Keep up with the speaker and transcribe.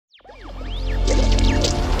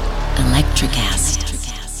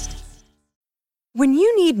Electricast. When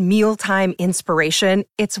you need mealtime inspiration,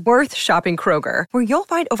 it's worth shopping Kroger, where you'll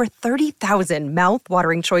find over 30,000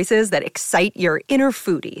 mouth-watering choices that excite your inner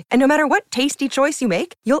foodie. And no matter what tasty choice you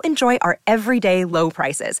make, you'll enjoy our everyday low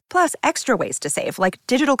prices, plus extra ways to save, like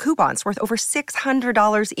digital coupons worth over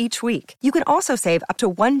 $600 each week. You can also save up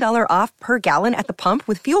to $1 off per gallon at the pump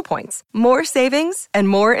with fuel points. More savings and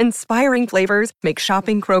more inspiring flavors make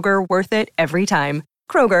shopping Kroger worth it every time.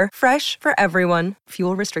 Kroger, fresh for everyone.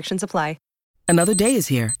 Fuel restrictions apply. Another day is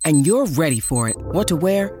here, and you're ready for it. What to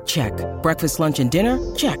wear? Check. Breakfast, lunch, and dinner?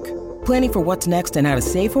 Check. Planning for what's next and how to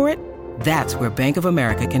save for it? That's where Bank of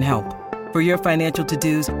America can help. For your financial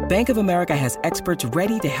to-dos, Bank of America has experts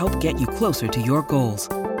ready to help get you closer to your goals.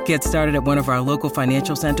 Get started at one of our local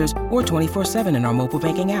financial centers or 24/7 in our mobile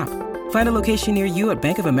banking app. Find a location near you at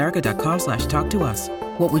bankofamerica.com/talktous.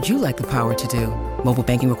 What would you like the power to do? Mobile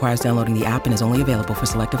banking requires downloading the app and is only available for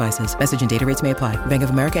select devices. Message and data rates may apply. Bank of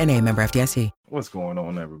America N.A., member FDIC. What's going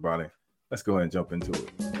on, everybody? Let's go ahead and jump into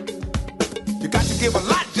it. You got to give a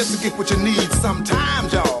lot just to get what you need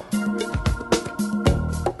sometimes, y'all. Give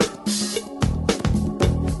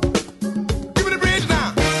me the bridge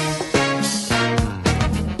now.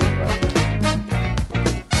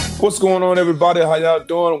 What's going on, everybody? How y'all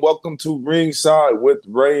doing? Welcome to Ringside with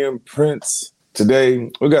Ray and Prince. Today,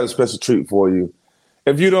 we got a special treat for you.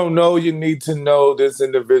 If you don't know, you need to know this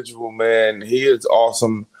individual, man. He is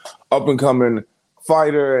awesome, up-and-coming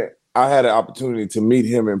fighter. I had an opportunity to meet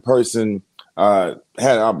him in person. Had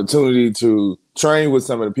an opportunity to train with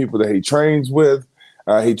some of the people that he trains with.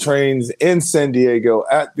 He trains in San Diego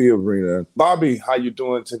at the arena. Bobby, how you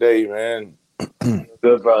doing today, man?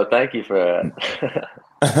 Good, bro. Thank you for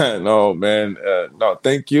that. No, man. No,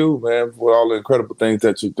 thank you, man, for all the incredible things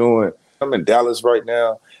that you're doing. I'm in Dallas right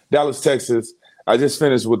now, Dallas, Texas. I just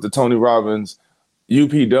finished with the Tony Robbins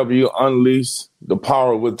UPW Unleash the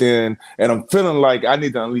Power Within, and I'm feeling like I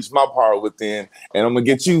need to unleash my power within, and I'm going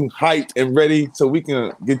to get you hyped and ready so we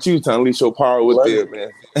can get you to unleash your power within,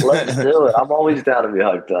 man. Let's do it. I'm always down to be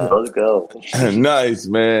hyped up. Let's go. Nice,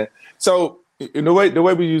 man. So the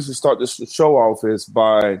way we usually start this show off is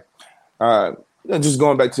by just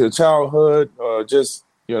going back to your childhood, just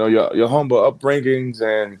your humble upbringings,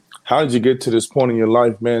 and how did you get to this point in your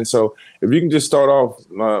life, man? So if you can just start off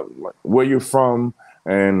where you're from,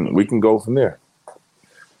 and we can go from there.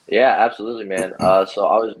 Yeah, absolutely, man. So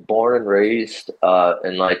I was born and raised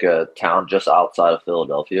in like a town just outside of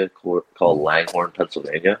Philadelphia called Langhorne,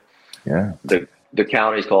 Pennsylvania. Yeah. The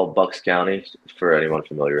county's called Bucks County, for anyone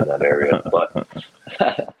familiar in that area. But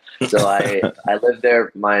so I lived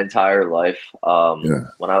there my entire life.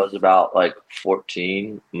 When I was about like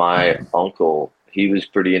 14, my uncle, he was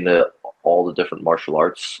pretty into all the different martial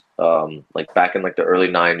arts, like back in like the early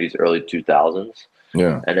 90s, early 2000s.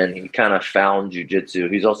 Yeah. And then he kind of found jiu-jitsu.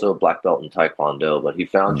 He's also a black belt in Taekwondo, but he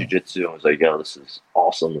found jiu-jitsu and was like, yo, this is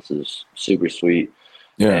awesome. This is super sweet.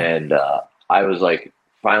 Yeah. And I was like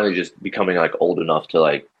finally just becoming like old enough to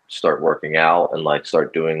like start working out and like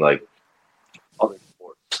start doing like other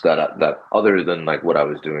sports that other than like what I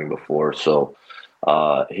was doing before. So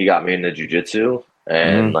he got me into jiu-jitsu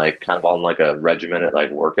and like kind of on like a regimented like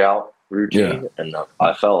workout routine. Yeah. And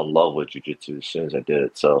I fell in love with jiu-jitsu as soon as I did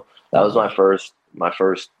it. So that was my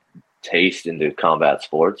first taste into combat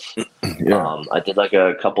sports. Yeah. I did like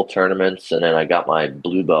a couple tournaments, and then I got my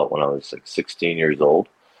blue belt when I was like 16 years old.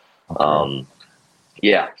 Okay.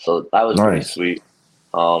 Yeah, so that was pretty sweet.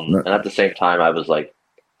 And at the same time, I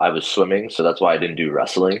was swimming, so that's why I didn't do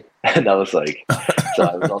wrestling. And I was like, so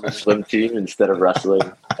I was on the swim team instead of wrestling,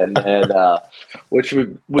 and then which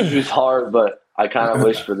was hard, but I kind of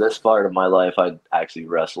wish for this part of my life I'd actually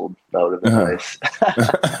wrestled. That would have been nice.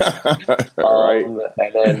 Right.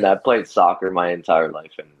 And then I played soccer my entire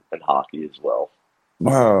life and hockey as well.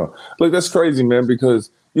 Wow. Look, that's crazy, man, because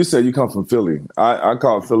you said you come from Philly. I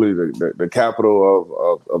call Philly the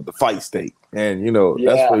capital of the fight state. And,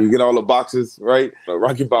 that's where you get all the boxes, right?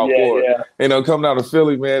 Rocky Balboa. Yeah. Coming out of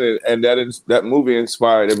Philly, man, and that movie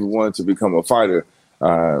inspired everyone to become a fighter.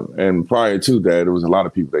 And prior to that, there was a lot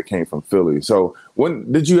of people that came from Philly. So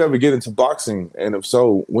when did you ever get into boxing? And if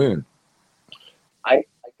so, when? I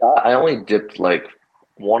only dipped like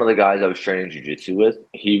one of the guys I was training jiu-jitsu with.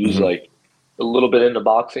 He was like a little bit into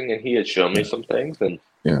boxing, and he had shown me some things.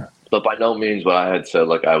 But by no means would I had said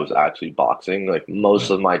like I was actually boxing. Like most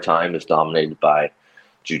of my time is dominated by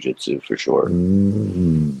jiu-jitsu for sure.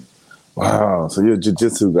 Wow. So you're a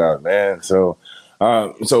jiu-jitsu guy, man. So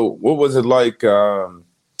what was it like? So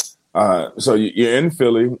you're in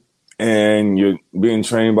Philly and you're being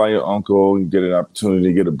trained by your uncle. You get an opportunity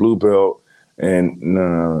to get a blue belt. And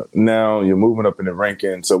now you're moving up in the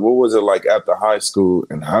ranking. So what was it like after high school,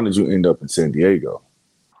 and how did you end up in San Diego?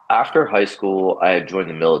 After high school, I had joined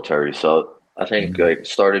the military. So I think I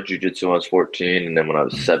started jiu-jitsu when I was 14, and then when I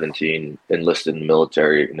was 17, enlisted in the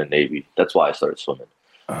military in the Navy. That's why I started swimming.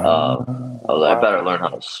 I was like, I better learn how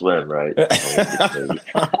to swim, right? Exactly.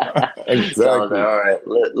 So I was like, all right,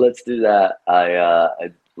 let's do that. I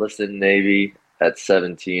enlisted in the Navy at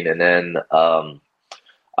 17, and then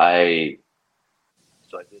I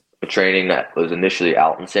did some training that was initially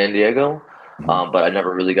out in San Diego, but I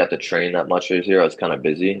never really got to train that much this year. I was kind of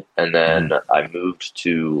busy. And then I moved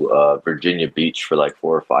to Virginia Beach for like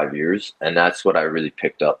 4 or 5 years, and that's what I really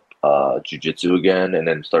picked up jiu-jitsu again, and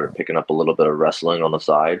then started picking up a little bit of wrestling on the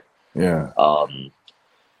side. Yeah.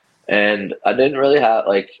 And I didn't really have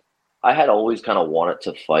I had always kind of wanted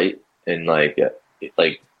to fight in like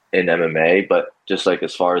in MMA, but just like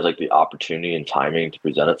as far as like the opportunity and timing to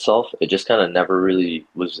present itself, it just kind of never really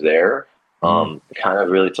was there. Kind of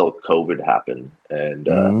really till COVID happened, and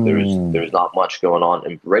there was not much going on.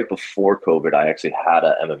 And right before COVID, I actually had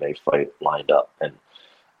a MMA fight lined up, and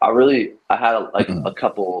I had a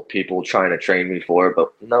couple of people trying to train me for it,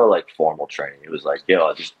 but no like formal training. It was like,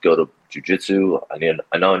 I'll just go to jiu-jitsu. I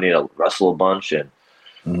know I need to wrestle a bunch, and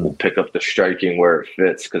we'll pick up the striking where it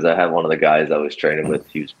fits, because I had one of the guys I was training with.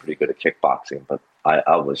 He was pretty good at kickboxing, but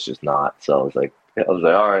I was just not. So I was like,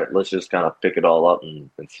 all right, let's just kind of pick it all up and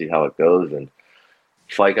see how it goes. And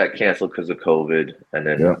fight got canceled because of COVID, and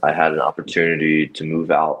then I had an opportunity to move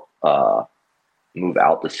out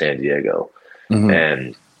to San Diego,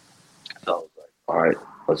 and so I was like, all right,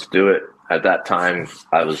 let's do it. At that time,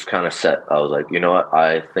 I was kind of set. I was like, you know what?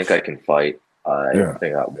 I think I can fight.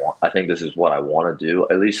 I think this is what I want to do.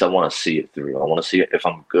 At least I want to see it through. I want to see if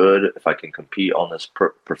I'm good, if I can compete on this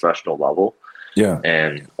professional level. Yeah.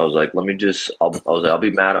 And I was like, I'll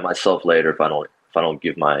be mad at myself later if I don't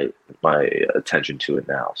give my attention to it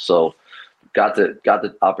now. So got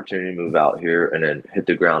the opportunity to move out here and then hit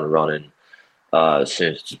the ground running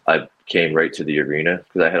since I came right to the arena,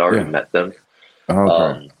 because I had already met them.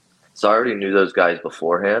 Okay. So I already knew those guys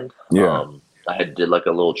beforehand. Yeah. I had did like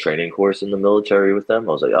a little training course in the military with them.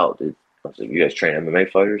 I was like, oh, dude, you guys train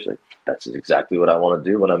MMA fighters? Like, that's exactly what I want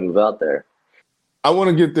to do when I move out there. I want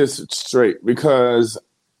to get this straight, because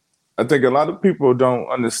I think a lot of people don't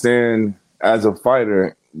understand, as a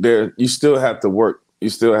fighter, you still have to work. You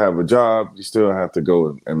still have a job. You still have to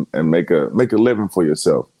go and make a living for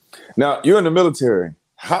yourself. Now, you're in the military.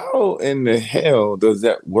 How in the hell does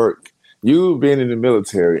that work? You being in the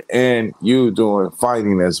military and you doing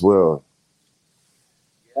fighting as well.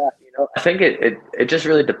 Yeah, I think it just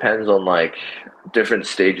really depends on like different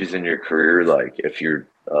stages in your career. Like if you're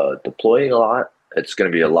deploying a lot, it's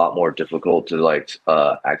going to be a lot more difficult to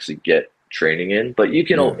actually get training in. But you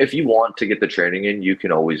can, if you want to get the training in, you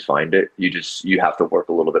can always find it. You have to work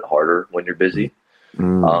a little bit harder when you're busy.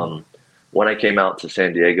 When I came out to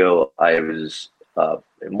San Diego, I was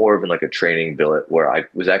more of in like a training billet where I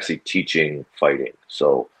was actually teaching fighting.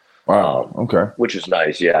 So, which is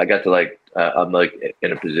nice. Yeah, I got to I'm like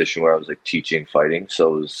in a position where I was like teaching fighting.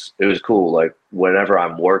 So it was cool. Like whenever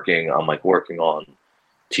I'm working, I'm like working on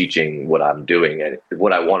teaching what I'm doing and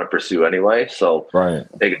what I want to pursue anyway. So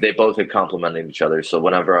they both had complemented each other. So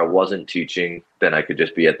whenever I wasn't teaching, then I could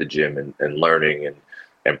just be at the gym and learning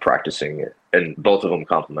and practicing it. And both of them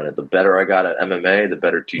complemented. The better I got at MMA, the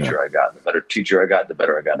better teacher I got. The better teacher I got, the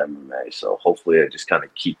better I got at MMA. So hopefully I just kind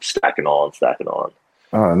of keep stacking on.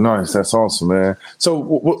 Oh, nice. That's awesome, man. So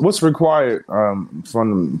what's required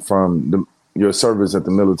from your service at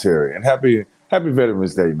the military? And happy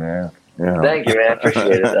Veterans Day, man. Yeah. Thank you, man.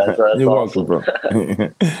 Appreciate it. That's You're awesome.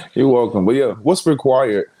 welcome, bro. You're welcome. But yeah, what's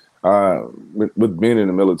required with being in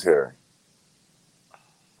the military?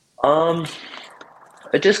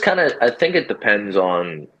 It just I think it depends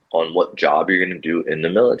on what job you're going to do in the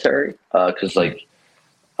military. Cause and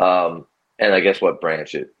I guess what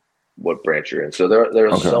branch you're in. So there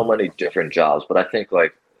are so many different jobs, but I think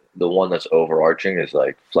like the one that's overarching is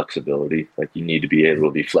like flexibility. Like you need to be able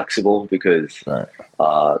to be flexible, because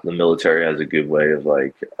the military has a good way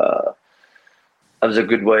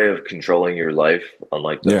of controlling your life on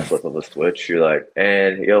like the flip of a switch. You're like,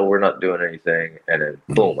 and we're not doing anything, and then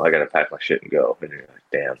boom, I gotta pack my shit and go. And you're like,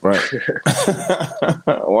 damn.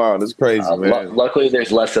 Right. Wow, that's crazy, man. Luckily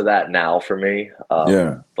there's less of that now for me.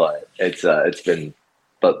 But it's been.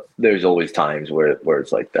 But there's always times where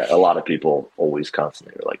it's like that. A lot of people always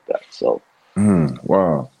constantly are like that. So,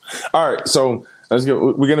 wow. All right. So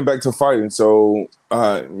we're getting back to fighting. So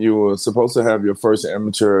you were supposed to have your first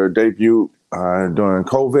amateur debut during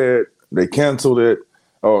COVID. They canceled it.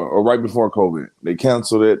 or right before COVID. They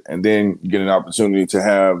canceled it, and then you get an opportunity to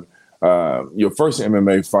have your first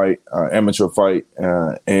MMA fight, amateur fight,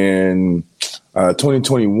 in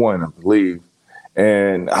 2021, I believe.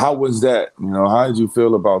 And how was that? How did you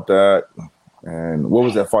feel about that? And what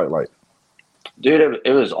was that fight like? Dude,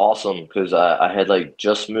 it was awesome because I had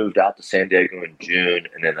just moved out to San Diego in June,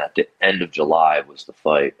 and then at the end of July was the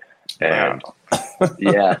fight. And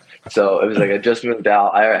yeah, so it was I just moved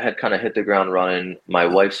out. I had kind of hit the ground running. My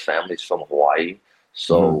wife's family's from Hawaii.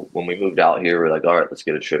 So when we moved out here, we're like, all right, let's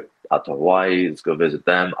get a trip out to Hawaii. Let's go visit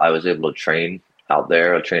them. I was able to train out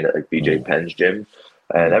there. I trained at BJ Penn's gym.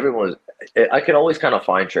 And I can always kind of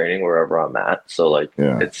find training wherever I'm at. So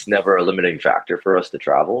it's never a limiting factor for us to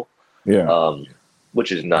travel. Yeah.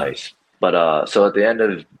 Which is nice. But so at the end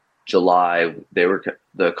of July,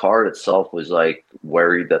 the card itself was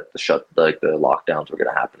worried that the lockdowns were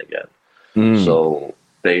going to happen again. So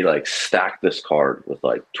they stacked this card with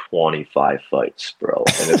 25 fights, bro.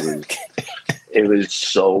 And it was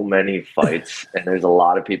so many fights, and there's a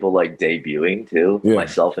lot of people debuting too,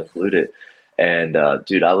 myself included. And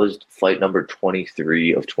dude, I was fight number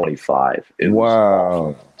 23 of 25. It was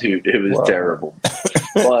awful. Dude, it was terrible.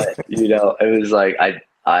 But it was I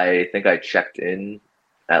think I checked in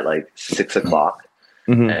at 6 o'clock,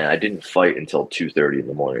 and I didn't fight until 2:30 in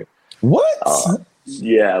the morning. What?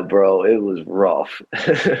 Yeah, bro, it was rough.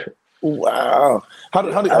 Wow.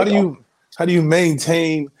 How do you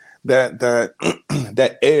maintain that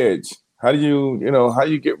edge? How do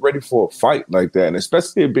you get ready for a fight like that? And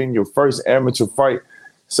especially it being your first amateur fight.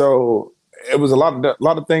 So it was a lot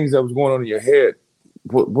of things that was going on in your head.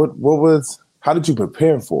 How did you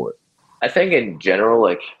prepare for it? I think in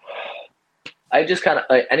general, I just kind of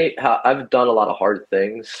I've done a lot of hard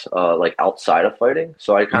things outside of fighting,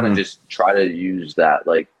 so I kind of just try to use that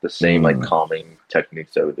the same calming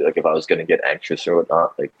techniques I would do. If I was going to get anxious or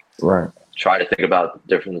whatnot, try to think about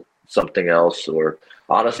something else, or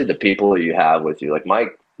honestly the people you have with you,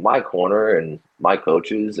 my corner and my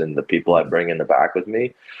coaches and the people I bring in the back with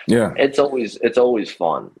me. Yeah, it's always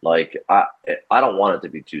fun. I don't want it to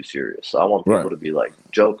be too serious. I want people to be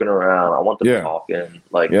joking around. I want them talking.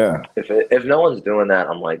 If no one's doing that,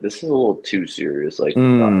 I'm this is a little too serious.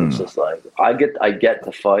 It's just I get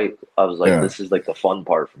to fight. I was this is the fun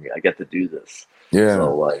part for me. I get to do this. Yeah.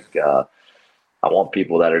 So I want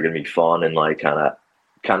people that are gonna be fun and kind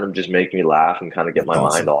of just make me laugh and kind of get my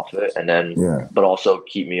mind off it, and then but also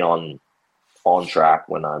keep me on track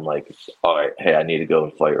when I'm all right, hey, I need to go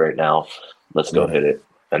and fight right now. Let's go hit it.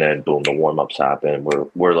 And then boom, the warm-ups happen.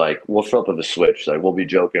 We'll flip of a switch. We'll be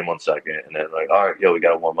joking 1 second, and then all right, we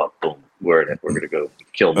got to warm up. Boom, we're in it. We're gonna go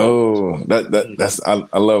kill mode. Oh, that's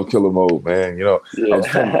I love killer mode, man. I was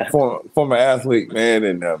former athlete, man,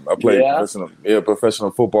 and I played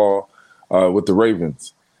professional football with the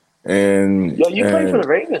Ravens. And you played for the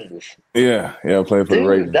Ravens. Yeah, I played for the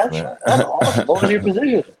Ravens. That's awesome. What was your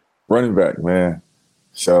position? Running back, man.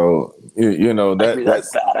 So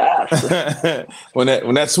that's badass.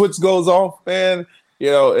 when that switch goes off, man,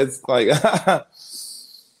 it's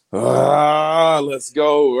let's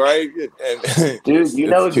go, right? Dude, you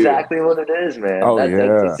know exactly what it is, man.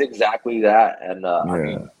 That's exactly that. And I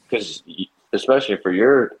mean, because especially for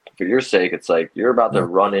your sake, it's you're about to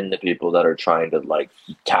run into people that are trying to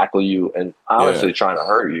tackle you and honestly trying to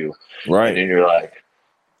hurt you, right? And you're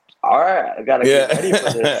all right, I gotta get ready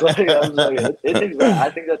for this. I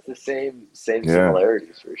think that's the same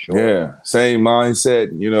similarities for sure. Yeah, same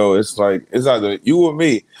mindset. It's either you or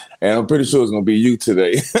me, and I'm pretty sure it's gonna be you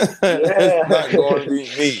today. It's not going to be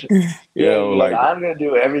me. I'm gonna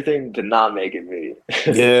do everything to not make it me.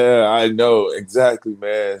 Yeah, I know exactly,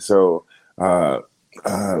 man. So,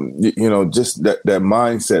 just that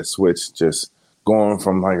mindset switch, just going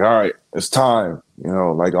from all right, it's time.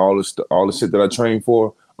 All the shit that I trained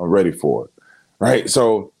for. I'm ready for it, right?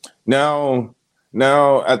 So now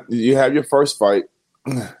you have your first fight.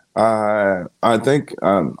 I think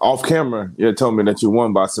off camera you told me that you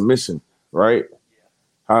won by submission, right?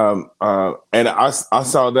 And I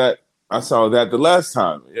saw that the last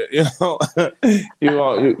time.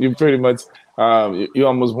 You pretty much you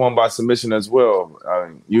almost won by submission as well.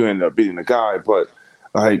 You ended up beating the guy, but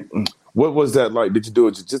what was that like? Did you do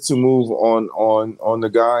a jiu-jitsu move on the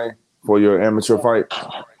guy for your amateur fight?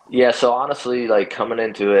 Yeah, so honestly, coming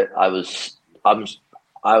into it,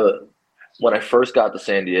 when I first got to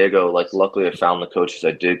San Diego, luckily I found the coaches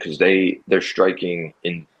I did because they're striking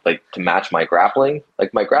in to match my grappling.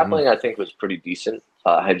 My grappling I think was pretty decent.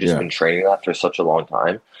 I had just been training that for such a long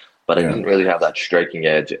time, but I didn't really have that striking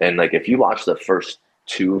edge. And if you watch the first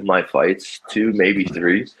two of my fights, two maybe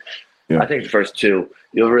three, I think the first two,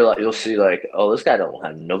 you'll see like, oh, this guy don't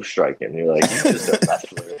have no striking. And you're like, he's just a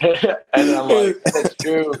wrestler. And I'm like, that's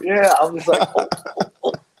true. Yeah, I'm just like,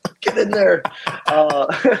 oh, get in there.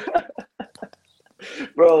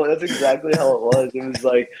 Bro, that's exactly how it was. It was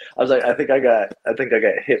like, I was like, I think I got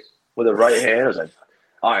hit with a right hand. I was like,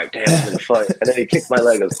 all right, damn, I'm gonna fight. And then he kicked my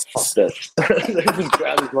leg. I was like, fuck this. And then he just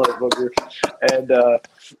grabbed his motherfucker. And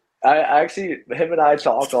I actually, him and I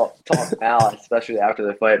talk now, especially after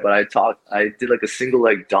the fight. But I did like a single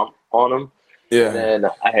leg dump on him. Yeah. And then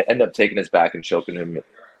I ended up taking his back and choking him.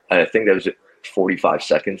 I think that was 45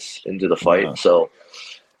 seconds into the fight. Wow. So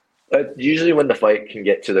usually when the fight can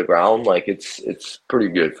get to the ground, like it's pretty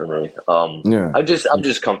good for me. I'm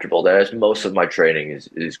just comfortable there. Most of my training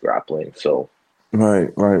is grappling. So.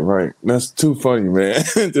 Right. That's too funny, man.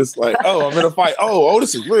 Just like, oh, I'm in a fight. Oh,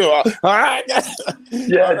 this is real. All right.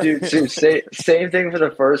 Yeah, dude. Same thing for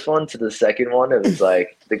the first one to the second one. It was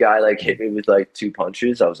like the guy like hit me with like 2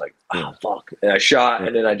 punches. I was like, oh fuck, and I shot,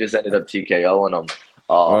 and then I just ended up TKOing him.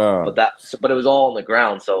 But it was all on the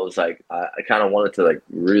ground, so it was like I kind of wanted to like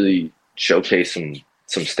really showcase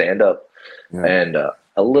some stand up, and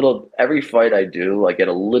every fight I do, I get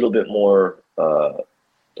a little bit more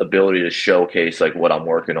ability to showcase like what I'm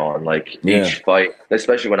working on. Like each fight,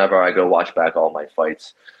 especially whenever I go watch back all my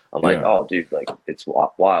fights, I'm like, oh dude, like it's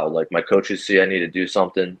wild. Like my coaches see I need to do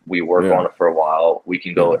something, we work on it for a while, we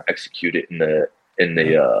can go execute it in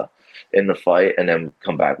the fight, and then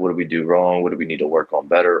come back. What do we do wrong? What do we need to work on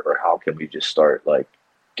better? Or how can we just start like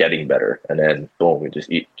getting better? And then boom, we just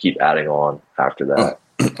keep adding on after that.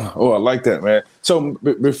 Oh, I like that, man. So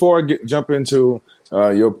before I jump into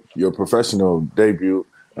your professional debut,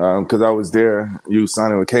 because I was there, you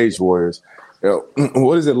signing with Cage Warriors.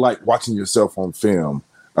 What is it like watching yourself on film?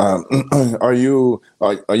 Are you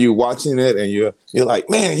watching it and you're like,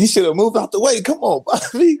 man, you should have moved out the way. Come on,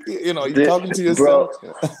 Bobby. You're talking to yourself.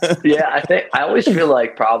 Bro, yeah, I think I always feel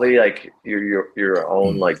like probably like you're your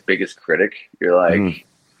own like biggest critic. You're like,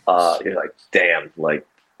 damn, like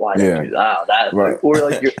why did you do that? Right. Or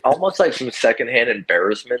like you're almost like some secondhand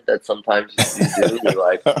embarrassment that sometimes you do. You're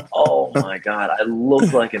like, oh my god, I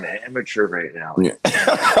look like an amateur right now. Yeah.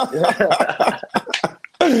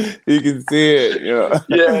 You can see it.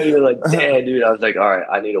 Yeah, you're like, damn, dude. I was like, all right,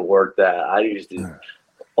 I need to work that. I used to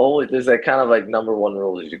always. There's that kind of like number one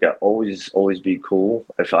rule is you got always be cool.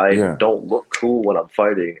 If I don't look cool when I'm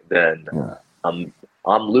fighting, then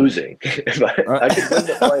I'm losing. If I can win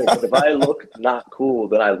the fight, but if I look not cool,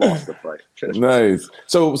 then I lost the fight. Nice.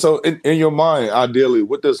 So in your mind, ideally,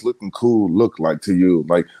 what does looking cool look like to you?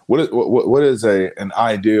 Like, what is an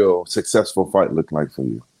ideal successful fight look like for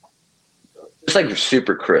you? It's like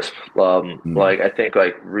super crisp. Like I think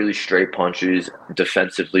like really straight punches,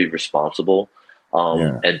 defensively responsible,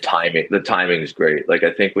 and timing. The timing is great. Like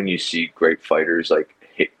I think when you see great fighters like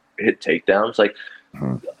hit takedowns, like.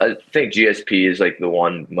 I think GSP is like the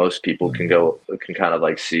one most people can kind of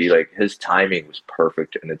like see. Like his timing was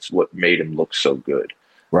perfect, and it's what made him look so good.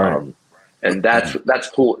 Right. And that's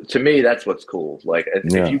cool to me. That's what's cool. Like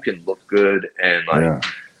if you can look good and like,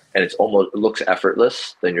 and it looks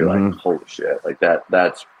effortless, then you're like, holy shit! Like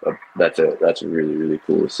that's really really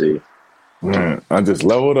cool to see. Man, I just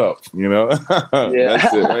leveled up,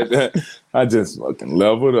 That's it right there. I just fucking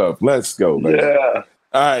leveled up. Let's go, baby. Yeah.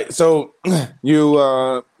 All right, so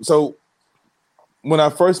so when I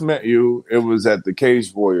first met you, it was at the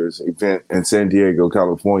Cage Warriors event in San Diego,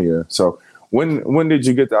 California. So when did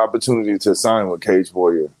you get the opportunity to sign with Cage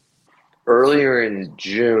Warrior? Earlier in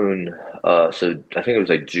June, so I think it was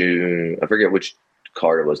like June. I forget which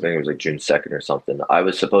card it was. I think it was like June 2nd or something. I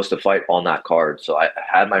was supposed to fight on that card, so I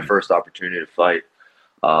had my first opportunity to fight.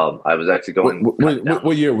 I was actually going.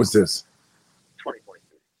 What year was this?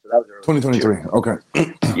 2023. Okay.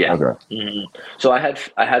 Yeah. Okay. Mm-hmm. So I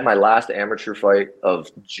had my last amateur fight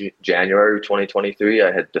of January 2023.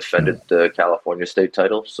 I had defended the California state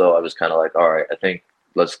title. So I was kind of like, all right, I think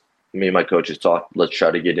me and my coaches talked. Let's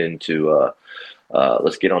try to get into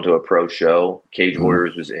let's get onto a pro show. Cage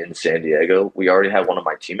Warriors was in San Diego. We already had one of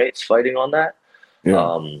my teammates fighting on that.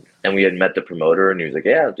 Yeah. And we had met the promoter, and he was like,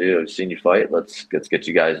 "Yeah, dude, I've seen you fight. Let's get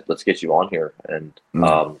you on here." And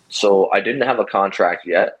so I didn't have a contract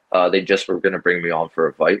yet. They just were going to bring me on for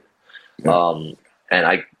a fight, and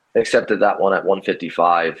I accepted that one at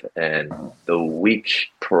 155. And the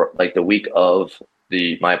week of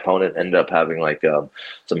my opponent ended up having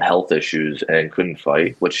some health issues and couldn't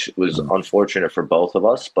fight, which was unfortunate for both of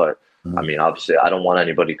us. But I mean, obviously, I don't want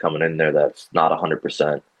anybody coming in there that's not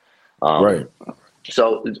 100%. Right.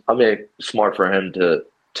 So I mean, smart for him to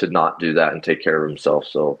not do that and take care of himself.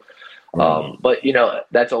 So But you know,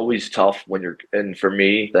 that's always tough when and for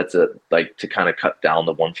me, that's to kind of cut down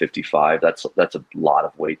the 155. That's a lot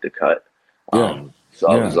of weight to cut. So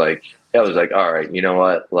I was like, all right, you know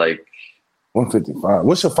what? Like 155.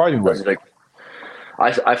 What's your fighting weight? Like,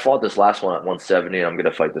 I fought this last one at 170, and I'm going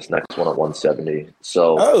to fight this next one at 170.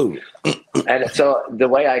 So, and so the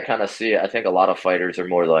way I kind of see it, I think a lot of fighters are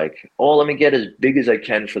more like, oh, let me get as big as I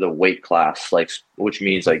can for the weight class, like, which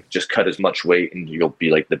means like just cut as much weight and you'll be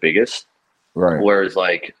like the biggest. Right. Whereas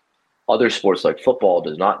like other sports like football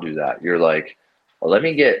does not do that. You're like, well, let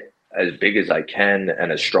me get as big as I can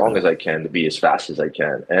and as strong as I can to be as fast as I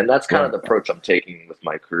can. And that's kind of the approach I'm taking with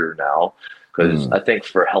my career now. Because I think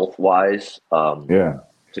for health-wise, to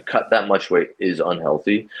cut that much weight is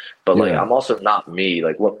unhealthy. But, like, I'm also not me.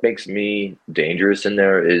 Like, what makes me dangerous in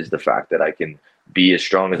there is the fact that I can be as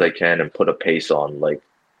strong as I can and put a pace on, like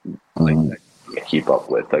I can keep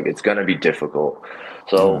up with. Like, it's going to be difficult.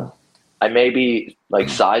 So I may be, like,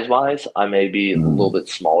 size-wise, I may be a little bit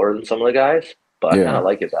smaller than some of the guys. But I kind of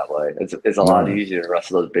like it that way. It's a lot easier to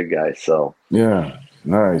wrestle those big guys. So yeah,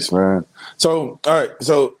 nice, man. So, all right,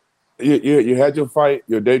 so – You had your fight,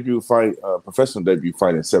 your debut fight, professional debut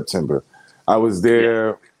fight in September. I was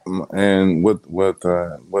there, and with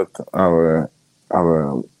our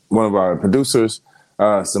one of our producers,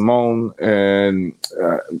 Simone, and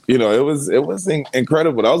it was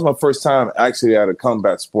incredible. That was my first time actually at a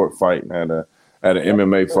combat sport fight, at an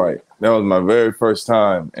MMA fight. That was my very first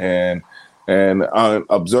time, and I'm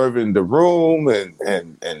observing the room and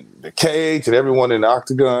the cage and everyone in the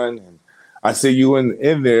octagon. And I see you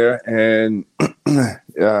in there, and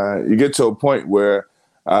you get to a point where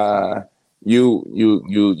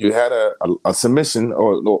you had a submission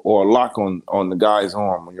or a lock on the guy's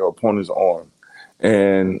arm, on your opponent's arm,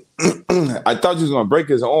 and I thought you was gonna break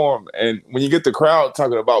his arm. And when you get the crowd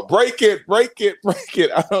talking about break it,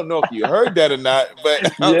 I don't know if you heard that or not,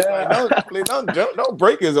 but I was like, don't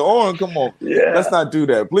break his arm. Come on, let's not do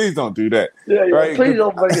that. Please don't do that. Right? Please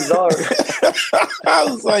don't break his arm. I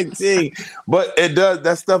was like, gee, but it does.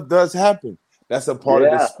 That stuff does happen. That's a part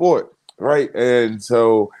of the sport, right? And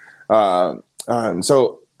so, the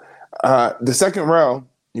second round,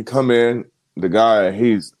 you come in. The guy,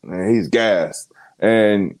 he's gassed,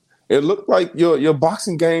 and it looked like your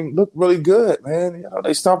boxing game looked really good, man.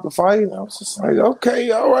 They stopped the fight. I was just like,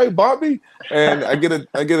 okay, all right, Bobby. And I get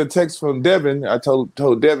a text from Devin. I told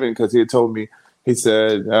Devin because he had told me. He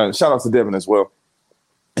said, shout out to Devin as well.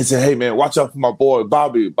 He said, hey, man, watch out for my boy,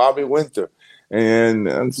 Bobby Winther. And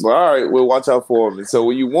I'm just like, all right, we'll watch out for him. And so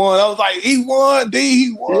when you won, I was like, he won, D,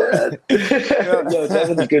 he won. Yeah,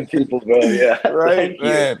 Devin's good people, bro. Yeah. Right,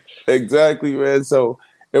 man. Exactly, man. So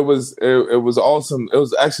it was awesome. It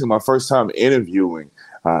was actually my first time interviewing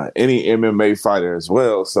any MMA fighter as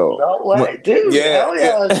well. So no way, dude. Yeah. Hell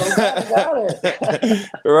yeah. Got it.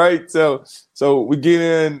 Right. So we get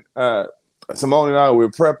in, Simone and I, we're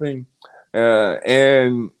prepping,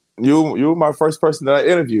 and you were my first person that I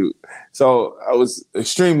interviewed. So I was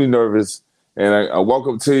extremely nervous, and I walk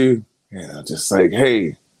up to you, and I'm just like,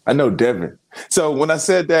 hey, I know Devin. So when I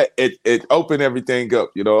said that, it opened everything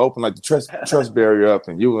up, opened like the trust barrier up,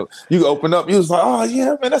 and you open up, you was like, oh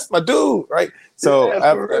yeah, man, that's my dude, right? So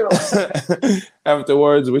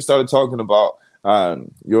afterwards, we started talking about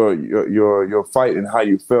your fight and how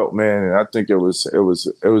you felt, man. And I think it was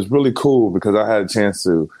really cool because I had a chance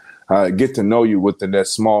to get to know you within that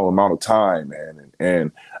small amount of time, man.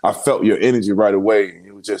 And I felt your energy right away.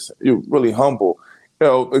 You're really humble,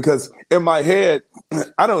 because in my head,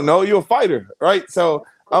 I don't know, you're a fighter, right? So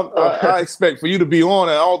I expect for you to be on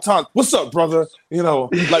at all times. What's up, brother?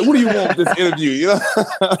 Like, what do you want with this interview?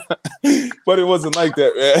 But it wasn't like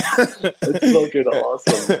that, man. It's fucking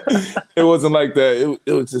awesome. It wasn't like that.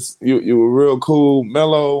 It was just, you were real cool,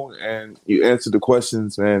 mellow, and you answered the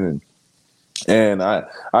questions, man. And I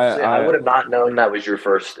would have not known that was your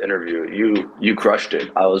first interview. You crushed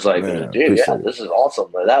it. I was like, dude, this is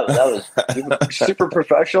awesome. That was super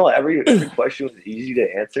professional. Every question was easy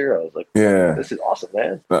to answer. I was like, this is awesome,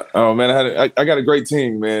 man. Oh man, I got a great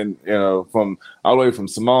team, man. From all the way from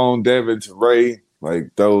Simone, David to Ray.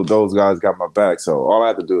 Like those guys got my back. So all I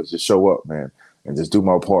had to do is just show up, man, and just do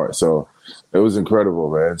my part. So it was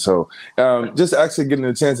incredible, man. So just actually getting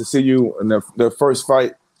a chance to see you in the first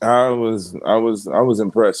fight. I was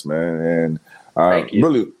impressed, man, and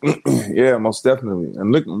really, yeah, most definitely,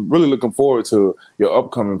 and really looking forward to your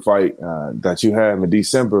upcoming fight that you have in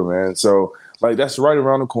December, man. So, like, that's right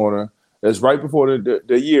around the corner. It's right before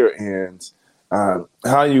the year ends.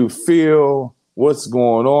 How you feel? What's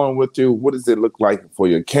going on with you? What does it look like for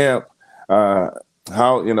your camp? How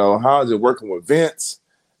is it working with Vince?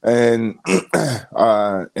 and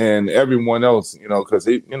and everyone else, because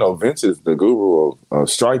Vince is the guru of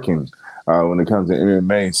striking when it comes to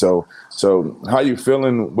MMA. So how you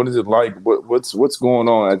feeling? What is it like? What's going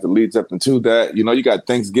on as it leads up into that? You got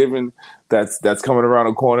Thanksgiving that's coming around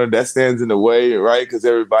the corner. That stands in the way, right? Because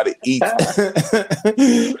everybody eats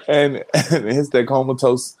and hits that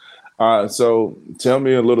comatose. So tell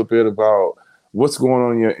me a little bit about what's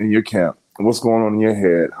going on in your camp. What's going on in your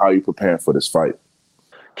head? How are you preparing for this fight?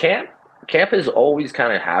 Camp is always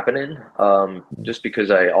kind of happening, just because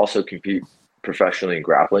I also compete professionally in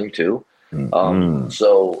grappling too.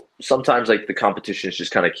 So sometimes like the competitions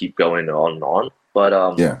just kind of keep going on and on.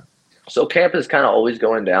 But so camp is kind of always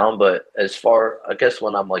going down. But as far, I guess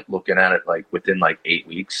when I'm like looking at it, like within like 8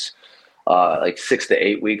 weeks, like 6 to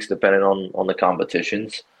 8 weeks, depending on the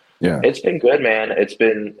competitions. Yeah, it's been good, man. It's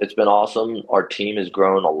been awesome. Our team has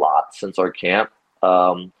grown a lot since our camp,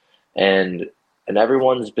 and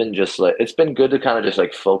everyone's been just like, it's been good to kind of just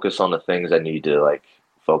like focus on the things I need to like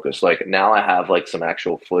focus. Like now I have like some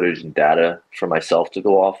actual footage and data for myself to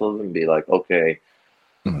go off of and be like, okay,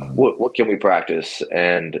 what can we practice?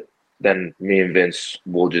 And then me and Vince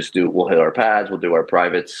we'll hit our pads, we'll do our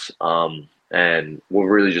privates, and we'll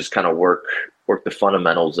really just kind of work the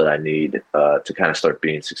fundamentals that I need to kind of start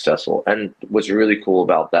being successful. And what's really cool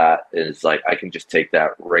about that is like I can just take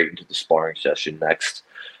that right into the sparring session next.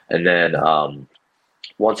 And then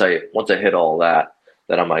once I hit all that,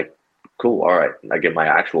 then I'm like, cool, all right. I get my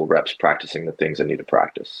actual reps practicing the things I need to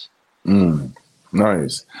practice.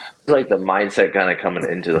 Nice. It's like the mindset kind of coming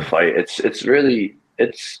into the fight. It's really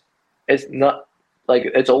not like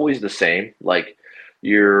it's always the same. Like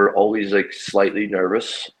you're always like slightly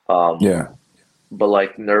nervous. But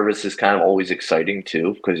like nervous is kind of always exciting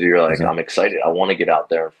too, because you're like, I'm excited. I want to get out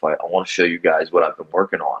there and fight. I want to show you guys what I've been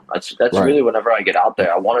working on. That's right. Really whenever I get out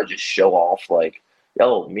there, I want to just show off like,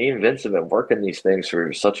 yo, me and Vince have been working these things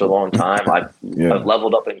for such a long time. I've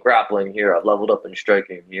leveled up in grappling here. I've leveled up in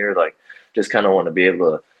striking here. Like just kind of want to be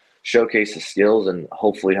able to showcase the skills and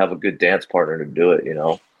hopefully have a good dance partner to do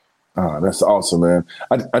it, Oh, that's awesome, man.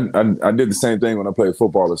 I did the same thing when I played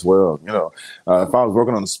football as well. If I was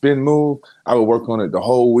working on a spin move, I would work on it the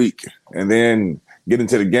whole week, and then get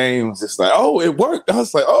into the game. It's just like, oh, it worked. I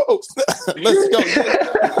was like, oh, let's go.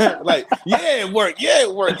 Like, yeah, it worked. Yeah,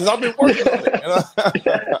 it worked because I've been working on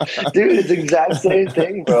it. Dude, it's the exact same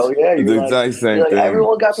thing, bro. Yeah, it's the exact same thing.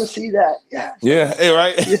 Everyone got to see that. Yeah. Yeah,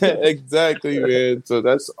 right. Exactly, man. So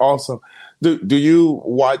that's awesome. Do you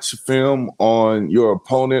watch film on your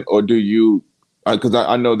opponent, or do you? Because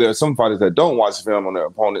I know there are some fighters that don't watch film on their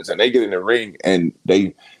opponents, and they get in the ring and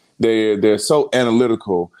they're so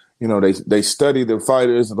analytical. They study the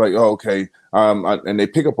fighters like, oh, okay, and they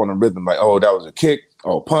pick up on the rhythm like, oh, that was a kick,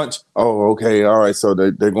 oh, punch, oh, okay, all right, so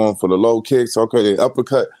they're going for the low kicks, okay, they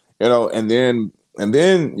uppercut, and then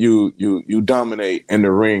you dominate in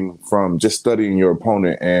the ring from just studying your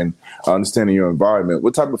opponent and understanding your environment.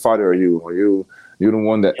 What type of fighter are you? Are you the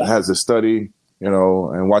one that has to study,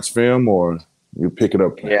 and watch film, or you pick it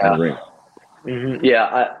up in the ring? Mm-hmm.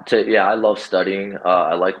 Yeah, I love studying.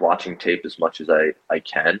 I like watching tape as much as I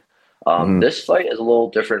can. This fight is a little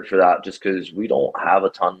different for that, just because we don't have a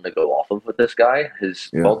ton to go off of with this guy.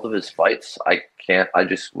 Both of his fights,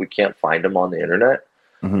 we can't find them on the internet.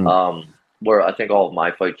 Where I think all of my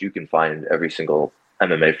fights you can find every single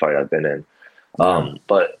MMA fight I've been in.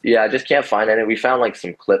 But yeah, I just can't find any. We found like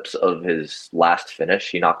some clips of his last finish.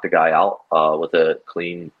 He knocked the guy out with a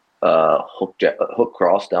clean hook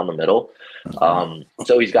cross down the middle.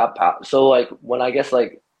 So he's got power. So like when I guess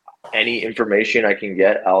like any information I can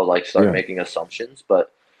get, I'll like start making assumptions,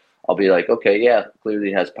 but I'll be like, okay, yeah, clearly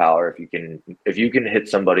he has power. If you can hit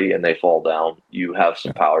somebody and they fall down, you have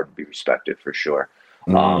some power to be respected for sure.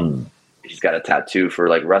 He's got a tattoo for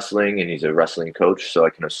like wrestling, and he's a wrestling coach, so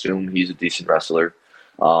I can assume he's a decent wrestler.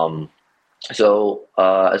 So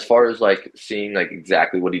as far as like seeing like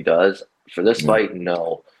exactly what he does for this fight,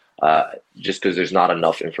 no, just because there's not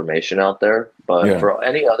enough information out there. But for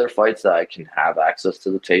any other fights that I can have access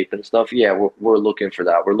to the tape and stuff, we're looking for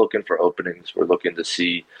that. We're looking for openings. We're looking to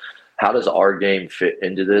see how does our game fit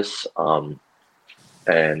into this,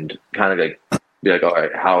 and kind of like be like, all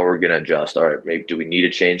right, how are we going to adjust? All right, maybe do we need to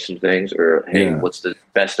change some things? Or, hey, what's the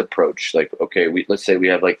best approach? Like, okay, let's say we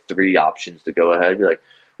have like 3 options to go ahead. Be like,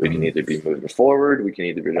 we can either be moving forward, we can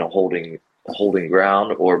either be holding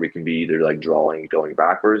ground, or we can be either like drawing, going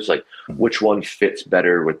backwards. Like, which one fits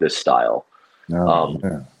better with this style?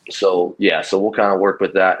 So we'll kind of work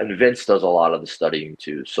with that. And Vince does a lot of the studying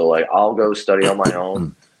too. So like, I'll go study on my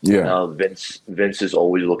own. Vince is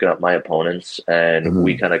always looking at my opponents, and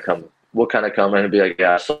we kind of we'll kind of come in and be like,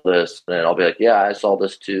 yeah, I saw this. And then I'll be like, yeah, I saw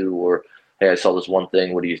this too. Or, hey, I saw this one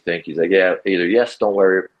thing. What do you think? He's like, yeah, either yes, don't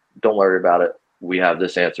worry about it. We have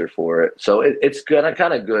this answer for it. So it's kind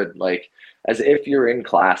of good, like as if you're in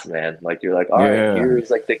class, man. Like you're like, all right, here's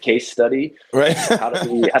like the case study. Right. How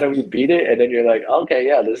do we beat it? And then you're like, okay,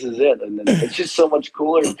 yeah, this is it. And then it's just so much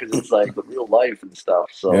cooler because it's like the real life and stuff.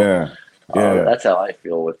 So that's how I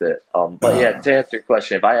feel with it. But yeah, to answer your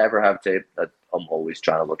question, if I ever have tape, I'm always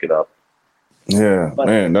trying to look it up. Yeah, but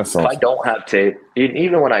man, that's awesome. If I don't have tape,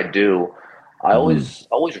 even when I do, I always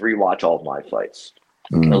rewatch all of my fights.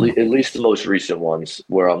 At least the most recent ones,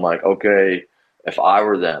 where I'm like, okay, if I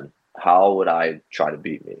were them, how would I try to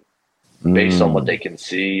beat me? Based on what they can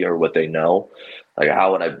see or what they know, like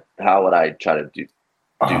how would I try to do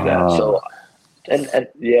that? So and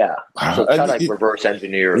yeah, so kind of like reverse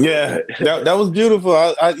engineer. Yeah, that was beautiful.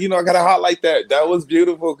 I gotta highlight that. That was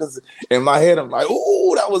beautiful because in my head I'm like,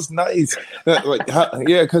 oh, that was nice. Like,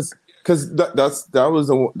 because that was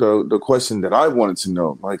the question that I wanted to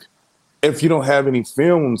know. Like, if you don't have any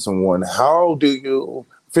film on someone, how do you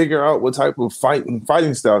figure out what type of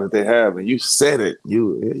fighting style that they have? And you said it.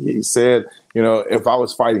 You said, if I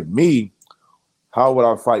was fighting me, how would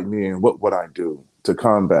I fight me and what would I do to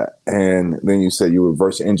combat? And then you said you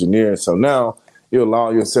reverse engineer. So now you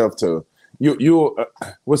allow yourself to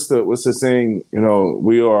what's the saying?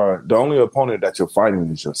 We are the only opponent that you're fighting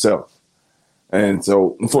is yourself. And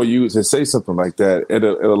so for you to say something like that, it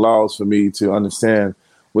allows for me to understand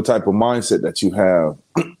what type of mindset that you have.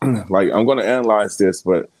 Like, I'm going to analyze this,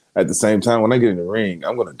 but at the same time, when I get in the ring,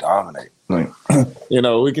 I'm going to dominate. Like,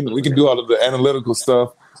 we can do all of the analytical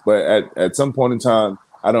stuff, but at some point in time,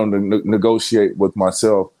 I don't negotiate with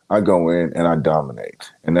myself. I go in and I dominate,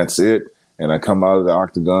 and that's it. And I come out of the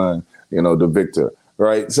octagon, the victor.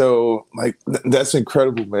 Right. So, like, that's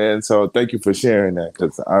incredible, man. So thank you for sharing that,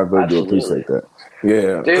 because I really do appreciate that.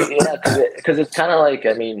 Yeah. Dude, because it's kind of like,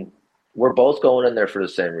 I mean, we're both going in there for the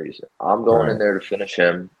same reason. I'm going in there to finish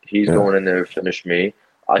him. He's going in there to finish me.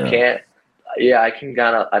 I don't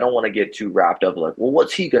want to get too wrapped up like, well,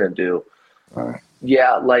 what's he going to do? Right.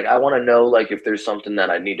 Yeah, like, I want to know, like, if there's something that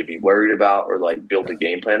I need to be worried about or, like, build a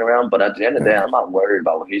game plan around. But at the end of the day, I'm not worried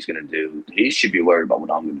about what he's going to do. He should be worried about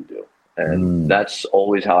what I'm going to do. And that's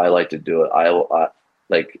always how I like to do it. I don't want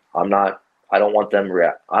them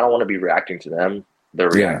I don't want to be reacting to them. They're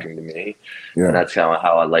reacting to me. Yeah. And that's kind of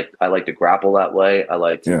how I like to grapple that way. I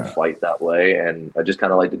like to fight that way. And I just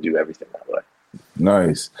kind of like to do everything that way.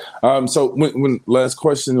 Nice. So when last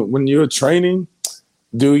question, when you're training,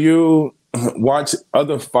 do you watch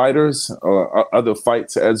other fighters or other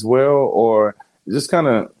fights as well, or just kind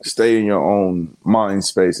of stay in your own mind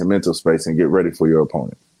space and mental space and get ready for your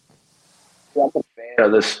opponent? I'm a fan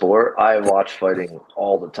of this sport. I watch fighting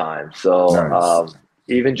all the time. So nice.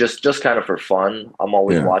 Even just kind of for fun, I'm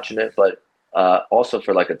always watching it, but also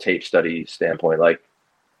for like a tape study standpoint, like,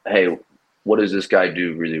 hey, what does this guy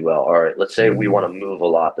do really well? All right, let's say we want to move a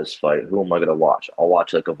lot this fight. Who am I going to watch? I'll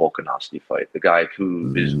watch like a Volkanovski fight. The guy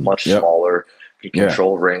who is much smaller, can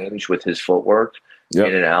control range with his footwork in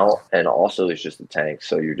and out, and also is just a tank.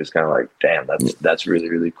 So you're just kind of like, damn, that's really,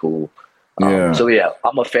 really cool. So yeah,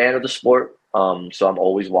 I'm a fan of the sport. So I'm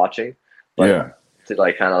always watching. But to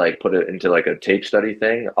like kind of like put it into like a tape study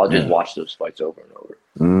thing, I'll just watch those fights over and over.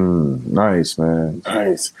 Nice, man.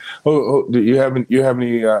 Nice. Do you have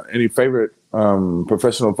any favorite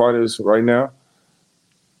professional fighters right now?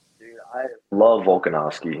 Dude, I love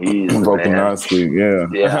Volkanovski. He's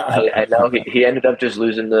Volkanovski, I know he ended up just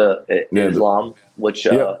losing to Islam, which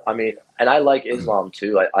I mean, and I like Islam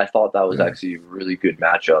too. I thought that was actually a really good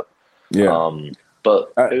matchup.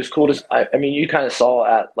 But it was cool to. I mean, you kind of saw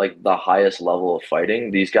at like the highest level of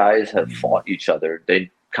fighting, these guys have fought each other.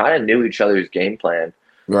 They kind of knew each other's game plan.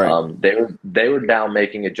 Right. They were now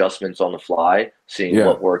making adjustments on the fly, seeing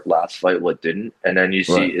what worked last fight, what didn't, and then you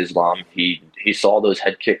see Islam. He saw those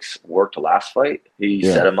head kicks worked last fight. He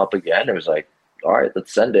set him up again. It was like, all right,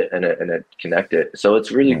 let's send it, and it connected. So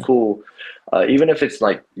it's really cool, even if it's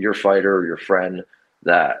like your fighter or your friend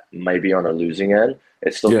that might be on the losing end.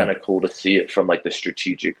 It's still kind of cool to see it from like the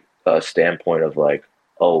strategic standpoint of like,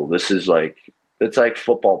 oh, this is like, it's like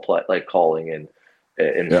football play, like calling in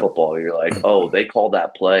football. You're like, oh, they called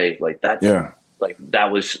that play. Like that's like,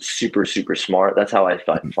 that was super, super smart. That's how I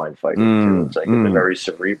find fighting too. It's like it's a very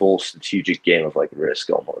cerebral, strategic game of like risk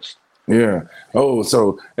almost. Yeah. Oh,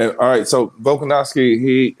 so, all right. So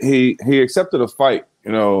Volkanovski, he accepted a fight,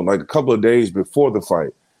 like a couple of days before the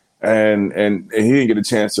fight. And he didn't get a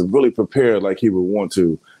chance to really prepare like he would want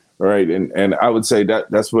to, right? And I would say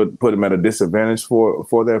that's what put him at a disadvantage for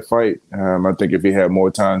that fight. I think if he had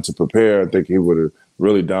more time to prepare, I think he would have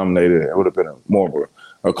really dominated. It would have been more of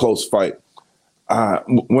a close fight.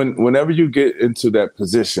 Whenever you get into that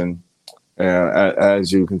position,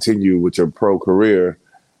 as you continue with your pro career,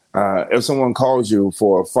 if someone calls you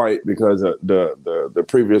for a fight because the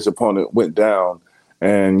previous opponent went down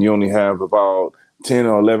and you only have about 10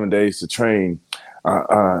 or 11 days to train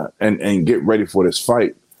and get ready for this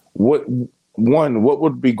fight, what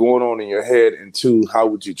would be going on in your head, and two, how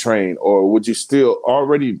would you train? Or would you still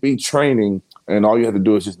already be training and all you have to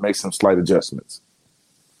do is just make some slight adjustments?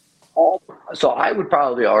 So I would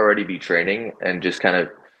probably already be training and just kind of,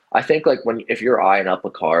 I think like if you're eyeing up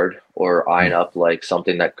a card or eyeing up like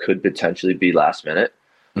something that could potentially be last minute,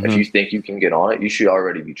 if you think you can get on it, you should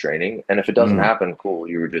already be training. And if it doesn't happen, cool,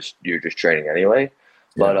 you're just training anyway.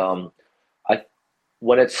 Yeah. But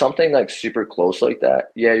when it's something like super close like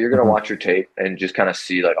that, yeah, you're gonna watch your tape and just kind of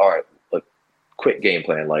see like, all right, like quick game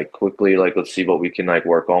plan, like quickly, like let's see what we can like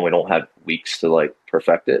work on. We don't have weeks to like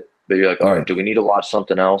perfect it, but you're like, all right, do we need to watch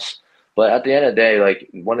something else? But at the end of the day, like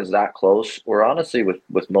when it's that close, or honestly with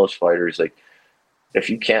most fighters, like if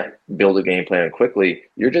you can't build a game plan quickly,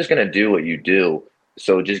 you're just gonna do what you do.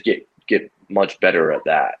 So just get much better at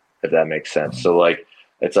that, if that makes sense. So like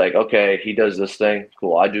it's like, okay, he does this thing,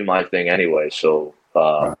 cool, I do my thing anyway. So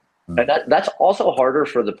and that's also harder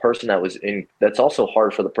for the person that was in. That's also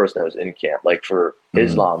hard for the person that was in camp. Like for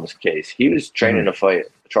Islam's case, he was training to fight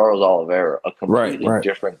Charles Oliveira, a completely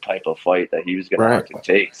different type of fight that he was going to have to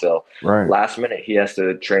take. So last minute, he has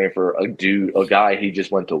to train for a guy he just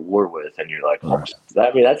went to war with, and you're like, oh,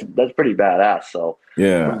 I mean, that's pretty badass. So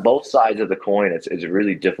from both sides of the coin, it's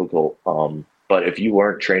really difficult. But if you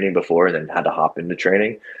weren't training before and then had to hop into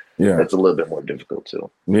training, it's a little bit more difficult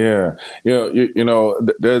too. Yeah,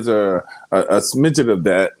 there's a smidgen of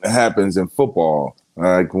that happens in football.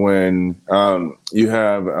 Like when you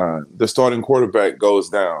have the starting quarterback goes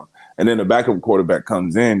down, and then the backup quarterback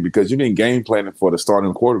comes in because you didn't game plan for the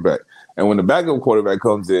starting quarterback. And when the backup quarterback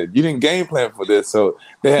comes in, you didn't game plan for this, so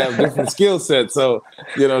they have different skill sets. So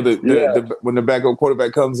when the backup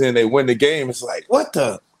quarterback comes in, they win the game. It's like, what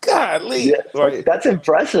the? Godly, that's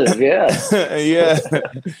impressive. Yeah, yeah.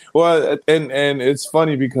 Well, and it's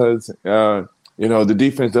funny because the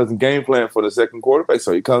defense doesn't game plan for the second quarterback,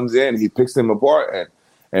 so he comes in, he picks them apart,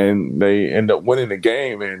 and they end up winning the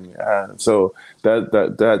game. And so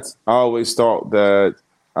that's I always thought that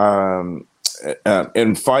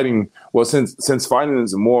in fighting, well, since fighting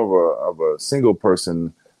is more of a single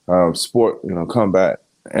person sport, combat,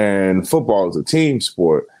 and football is a team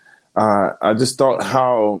sport. I just thought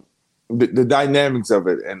how the dynamics of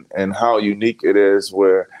it and how unique it is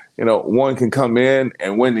where, one can come in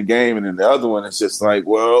and win the game, and then the other one is just like,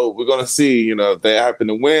 well, we're going to see, if they happen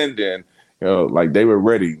to win, then, like they were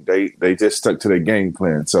ready. They just stuck to their game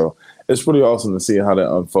plan. So it's pretty awesome to see how that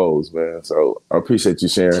unfolds, man. So I appreciate you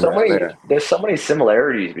sharing that. There's so many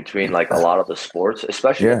similarities between like a lot of the sports,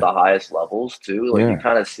 especially at the highest levels too. Like you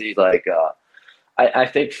kind of see like, I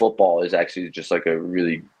think football is actually just like a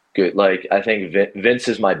really good, like I think Vince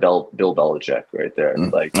is my Bill Belichick right there.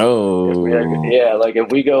 Like,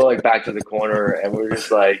 if we go like back to the corner and we're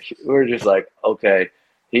just like, okay,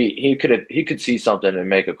 he could see something and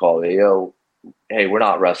make a call. Yo, hey, we're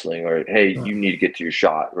not wrestling, or hey, you need to get to your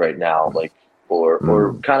shot right now, like, or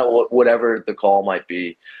kind of whatever the call might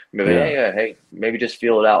be. Maybe hey, maybe just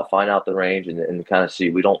feel it out, find out the range, and kind of see.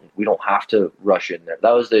 We don't have to rush in there.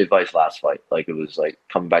 That was the advice last fight. Like it was like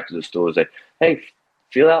coming back to the store, it was like, hey,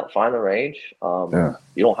 feel out, find the range. You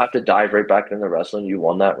don't have to dive right back into wrestling. You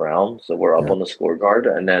won that round, so we're up on the scorecard,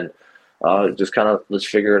 and then just kind of let's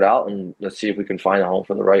figure it out and let's see if we can find a home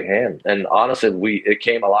for the right hand. And honestly, it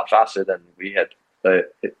came a lot faster than we had. The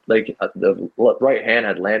right hand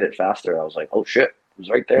had landed faster. I was like, oh shit, it was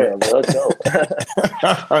right there. I was like, let's go.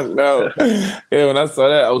 I know. Yeah, when I saw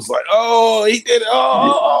that, I was like, oh, he did it.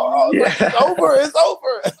 It's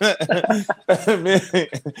over.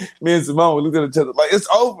 Me and Simone, we looked at each other like, it's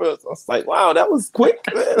over. I was like, wow, that was quick.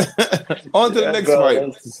 On to the next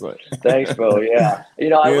fight. Thanks, bro. Yeah.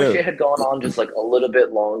 I wish it had gone on just like a little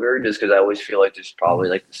bit longer, just because I always feel like there's probably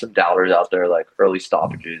like some doubters out there, like early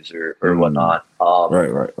stoppages or whatnot.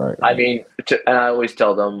 Right. I mean, and I always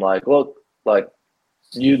tell them like, look, like,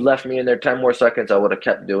 you left me in there 10 more seconds, I would have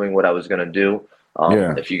kept doing what I was going to do.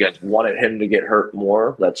 If you guys wanted him to get hurt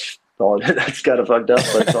more, that's kind of fucked up.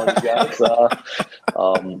 But it's on you guys.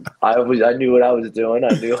 I knew what I was doing. I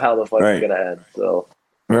knew how the fight was going to end. So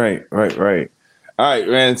Right. All right,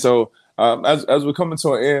 man. So as we're coming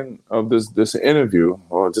to an end of this interview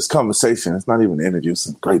or this conversation, it's not even an interview. It's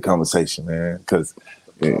a great conversation, man, because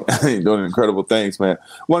you're doing incredible things, man.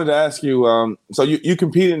 Wanted to ask you, so you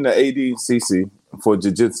competed in the ADCC for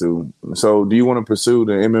jiu-jitsu. So do you want to pursue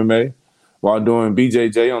the MMA while doing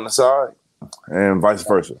BJJ on the side and vice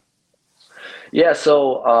versa? Yeah,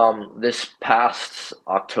 so this past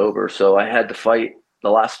October, so I had the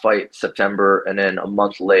last fight September, and then a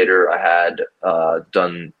month later I had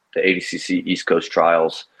done the ADCC East Coast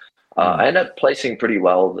Trials. I ended up placing pretty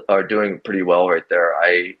well, or doing pretty well right there.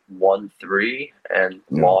 I won 3 and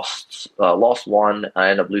lost 1. I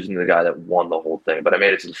ended up losing to the guy that won the whole thing, but I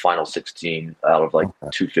made it to the final 16 out of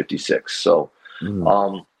 256. So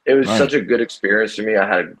it was such a good experience for me. I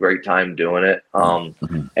had a great time doing it. And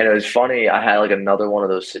it was funny. I had another one of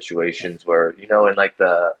those situations where, in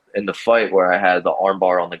in the fight where I had the arm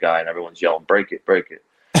bar on the guy and everyone's yelling, break it, break it.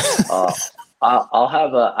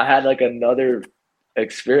 I had another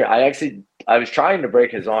experience. I was trying to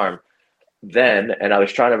break his arm then, and I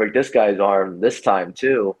was trying to break this guy's arm this time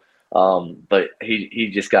too. But he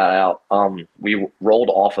just got out. We rolled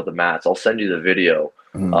off of the mats. I'll send you the video.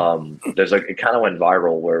 There's it kind of went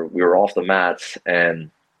viral where we were off the mats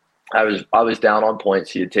and I was down on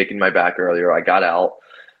points. He had taken my back earlier. I got out,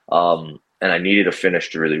 and I needed a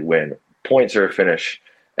finish to really win. Points are a finish,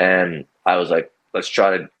 and I was like, let's try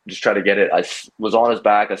to get it. I was on his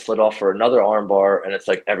back. I slid off for another arm bar, and it's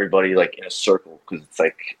everybody in a circle because it's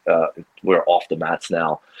we're off the mats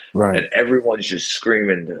now, right? And everyone's just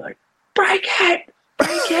screaming. They're like, break it,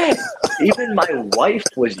 break it. Even my wife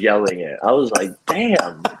was yelling it. I was like,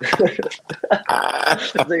 damn.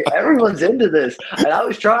 Everyone's into this, and I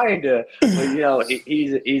was trying to, but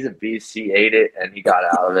he's a beast. He ate it, and he got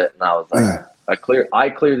out of it, and I was like. I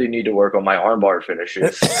clearly need to work on my armbar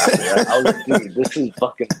finishes. I was like, dude, this is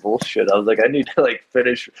fucking bullshit. I was like, I need to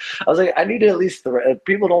finish. I was like, I need to at least. If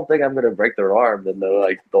people don't think I'm gonna break their arm, then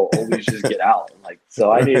they'll always just get out.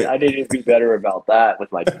 So I need to be better about that with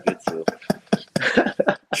my jiu-jitsu.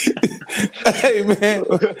 Hey man,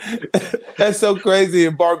 that's so crazy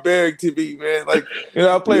and barbaric to me, man.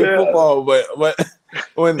 I play football, but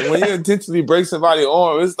when you intentionally break somebody's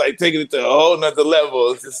arm, it's taking it to a whole nother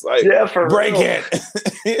level. It's just break real. It.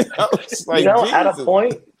 It's at a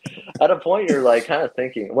point, you're kind of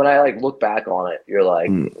thinking. When I look back on it, you're like,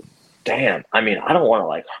 damn. I mean, I don't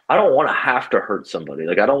want to have to hurt somebody.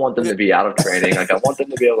 I don't want them to be out of training. I want them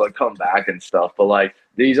to be able to come back and stuff. But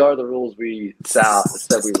these are the rules we said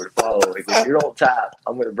we would follow. If you don't tap,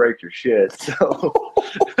 I'm gonna break your shit. So.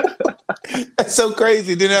 That's so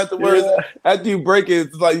crazy. Then afterwards, after you break it,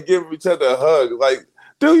 it's you give each other a hug.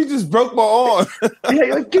 Dude, you just broke my arm. Yeah,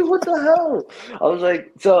 you're dude, what the hell? I was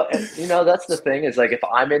like, so that's the thing is if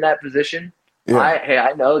I'm in that position,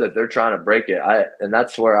 I know that they're trying to break it. And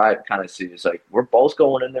that's where I kind of see it's we're both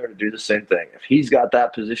going in there to do the same thing. If he's got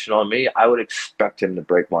that position on me, I would expect him to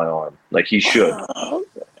break my arm. He should.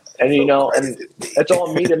 And and it's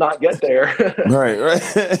on me to not get there. Right.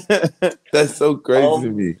 That's so crazy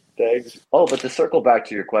to me. Thanks. Oh, but to circle back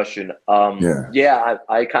to your question,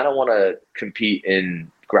 I kind of want to compete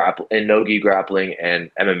in no-gi grappling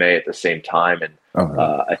and MMA at the same time, and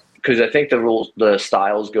because I think the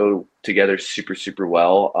styles go together super, super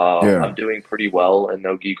well. I'm doing pretty well in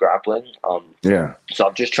no-gi grappling. So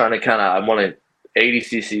I'm just trying to I want to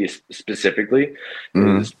ADCC specifically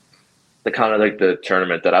is the kind of the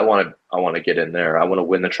tournament that I want to get in there. I want to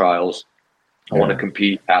win the trials. I want to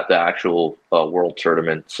compete at the actual world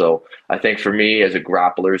tournament. So I think for me, as a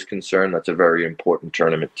grappler is concerned, that's a very important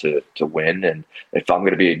tournament to win. And if I'm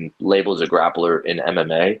going to be labeled as a grappler in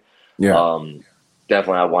MMA,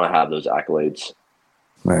 definitely I want to have those accolades.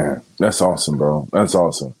 Man, that's awesome, bro. That's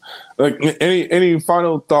awesome. Any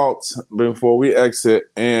final thoughts before we exit?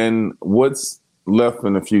 And what's left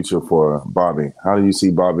in the future for Bobby? How do you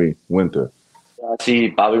see Bobby Winther? I see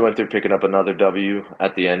Bobby Winther picking up another W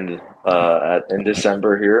at the end in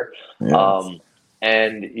December here. Yes.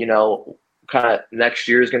 And, kind of next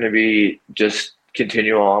year is going to be just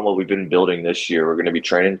continue on what we've been building this year. We're going to be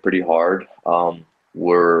training pretty hard.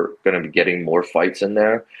 We're going to be getting more fights in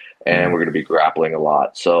there, and we're going to be grappling a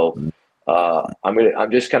lot. So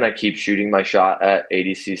I'm just going to keep shooting my shot at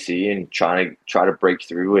ADCC and try to break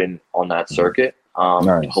through on that circuit.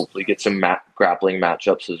 Nice. Hopefully get some grappling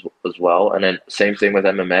matchups as well, and then same thing with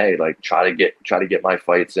MMA. Try to get my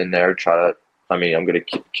fights in there. I'm going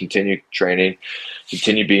to continue training,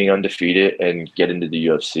 continue being undefeated, and get into the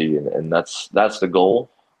UFC, and that's the goal.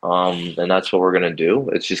 And that's what we're going to do.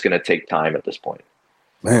 It's just going to take time at this point.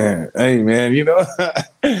 Man, hey man,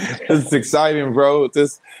 it's exciting, bro.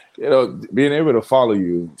 Just being able to follow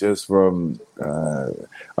you just from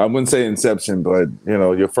I wouldn't say inception, but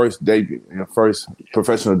your first debut, your first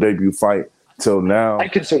professional debut fight till now. I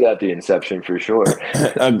consider that the inception for sure.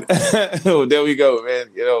 There we go,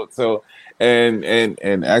 man. So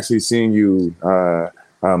and actually seeing you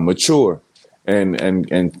mature and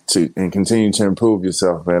continue to improve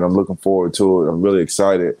yourself, man. I'm looking forward to it. I'm really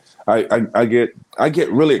excited. I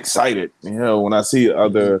get really excited, when I see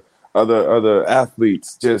other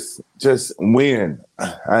athletes just win.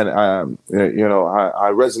 And I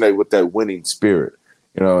resonate with that winning spirit,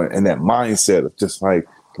 and that mindset of just like,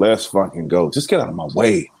 let's fucking go. Just get out of my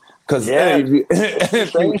way. Because exactly,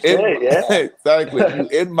 if you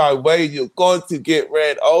in my way, you're going to get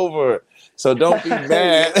ran over. So don't be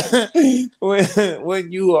mad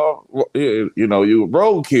when you are, you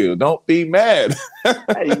roadkill. Don't be mad.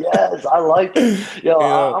 Yes, I like it.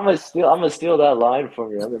 I'm gonna steal that line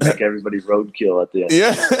from you. I'm gonna make everybody roadkill at the end.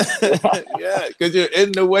 Yeah, because you're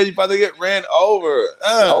in the way. You're about to get ran over.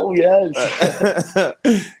 Oh yes,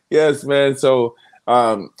 yes, man. So,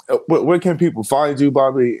 where can people find you,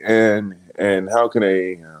 Bobby, and how can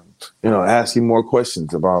they, ask you more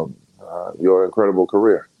questions about your incredible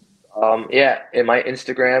career? And my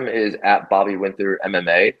Instagram is at Bobby Winther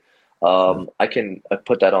MMA. I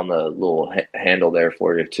put that on the little handle there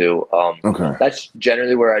for you too. Okay. That's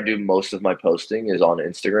generally where I do most of my posting is on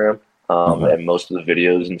Instagram, and most of the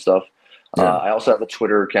videos and stuff. Yeah. I also have a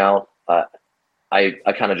Twitter account. I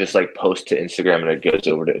kind of just like post to Instagram and it goes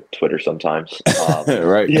over to Twitter sometimes.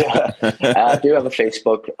 Right. Yeah. I do have a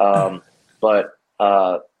Facebook, but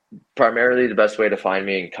primarily the best way to find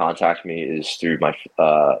me and contact me is through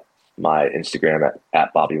my Instagram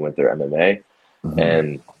at Bobby Winther MMA. Mm-hmm.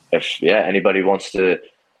 And if anybody wants to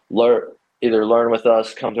learn with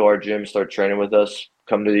us, come to our gym, start training with us,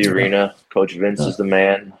 come to the arena. Coach Vince is the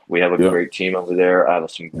man. We have a great team over there. I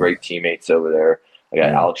have some great teammates over there. I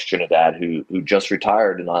got Alex Trinidad who just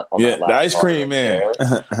retired on that last the ice cream man.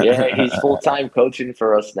 Yeah, he's full-time coaching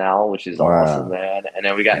for us now, which is awesome, man. And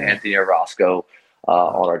then we got Anthony Orozco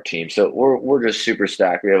on our team. So we're just super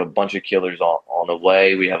stacked. We have a bunch of killers on the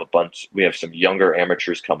way. We have some younger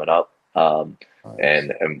amateurs coming up.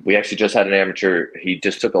 And we actually just had an amateur. He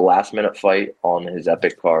just took a last-minute fight on his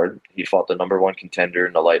Epic card. He fought the number 1 contender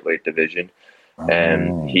in the lightweight division.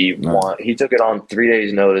 And he won. He took it on 3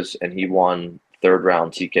 days' notice, and he won 3rd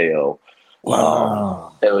round TKO.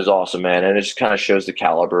 Wow. It was awesome, man. And it just kind of shows the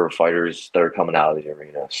caliber of fighters that are coming out of the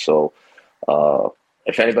arena. So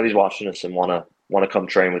if anybody's watching this and want to come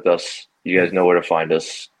train with us, you guys know where to find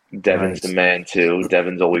us. Devin's the man too.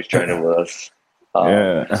 Devin's always training with us.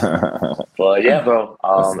 But yeah, bro.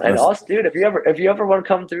 And us, dude, if you ever want to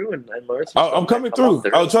come through and learn some I'm coming through.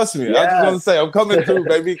 Oh, trust me. I just want to say I'm coming through,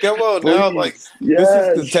 baby. Come on now. Like this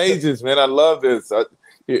is contagious, man. I love this.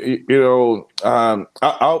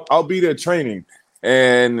 I'll be there training,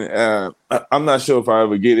 and I'm not sure if I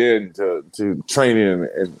ever get into training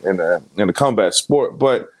in a combat sport,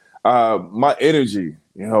 but my energy,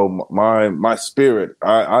 my spirit,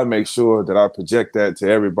 I make sure that I project that to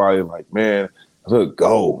everybody. Like, man, look,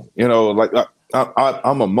 go. Like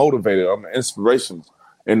I'm a motivator. I'm an inspirational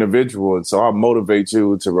individual, and so I motivate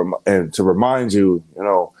you to remind you,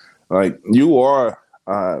 like you are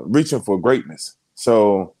reaching for greatness.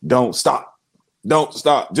 So don't stop. Don't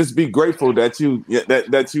stop. Just be grateful that you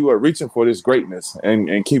are reaching for this greatness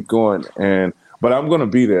and keep going. But I'm going to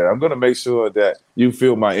be there. I'm going to make sure that you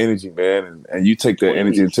feel my energy, man, and you take that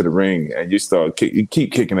energy into the ring and you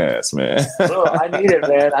keep kicking ass, man. Bro, I need it,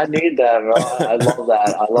 man. I need that, bro. I love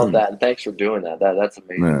that. I love that. And thanks for doing that. That's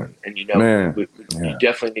amazing. Man. And you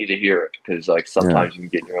definitely need to hear it because like sometimes you can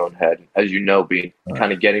get in your own head. As you know, being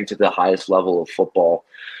kind of getting to the highest level of football,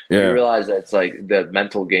 you realize that it's like the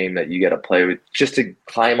mental game that you got to play with just to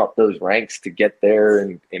climb up those ranks to get there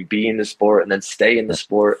and be in the sport and then stay in the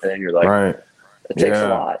sport. And then you're like, it takes a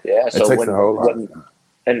lot. Yeah. So it takes a whole lot.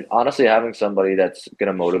 And honestly, having somebody that's going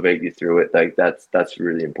to motivate you through it, like that's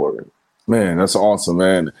really important. Man, that's awesome,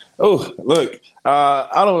 man. Oh, look, I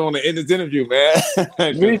don't want to end this interview, man.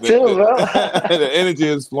 Me too, bro. The energy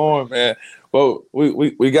is flowing, man. Well,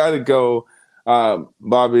 we got to go.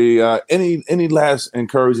 Bobby, any last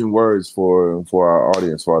encouraging words for our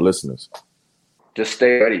audience, for our listeners? Just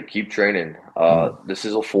stay ready. Keep training. This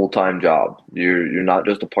is a full-time job. You're not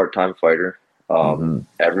just a part-time fighter.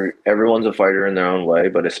 Everyone's a fighter in their own way,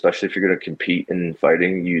 but especially if you're going to compete in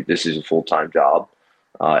fighting, this is a full-time job.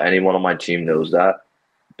 Anyone on my team knows that.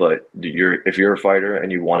 But if you're a fighter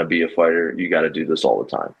and you want to be a fighter, you got to do this all the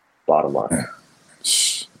time. Bottom line.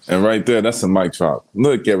 And right there, that's a mic drop.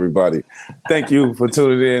 Look, everybody, thank you for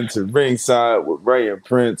tuning in to Ringside with Ray and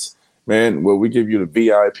Prince, man, where we give you the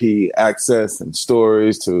VIP access and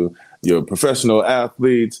stories to your professional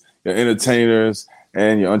athletes, your entertainers,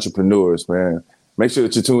 and your entrepreneurs, man. Make sure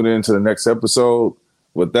that you tune in to the next episode.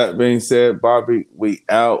 with that being said, Bobby, we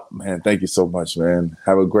out. Man, thank you so much, man.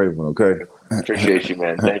 Have a great one, okay? Appreciate you,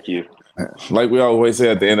 man. Thank you. Like we always say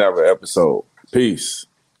at the end of our episode, peace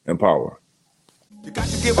and power. You got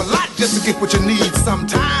to give a lot just to get what you need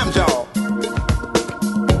sometimes, y'all. Give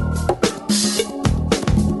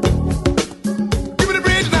me the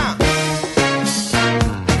bridge now.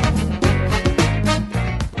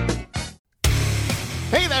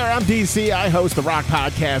 Hey there, I'm DC. I host the rock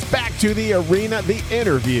podcast, Back to the Arena, The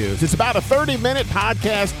Interviews. It's about a 30-minute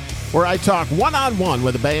podcast where I talk one-on-one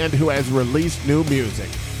with a band who has released new music.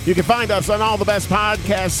 You can find us on all the best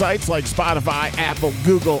podcast sites like Spotify, Apple,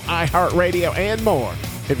 Google, iHeartRadio, and more.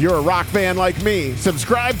 If you're a rock fan like me,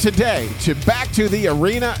 subscribe today to Back to the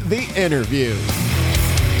Arena, The Interviews.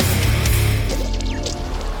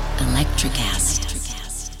 Electricast.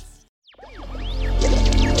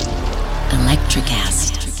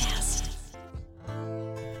 Electricast.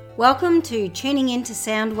 Welcome to Tuning Into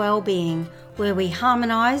Sound Wellbeing, where we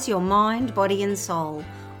harmonise your mind, body and soul.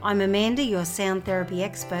 I'm Amanda, your sound therapy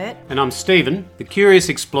expert. And I'm Stephen, the curious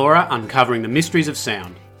explorer uncovering the mysteries of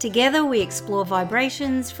sound. Together we explore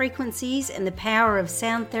vibrations, frequencies and the power of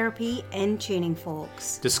sound therapy and tuning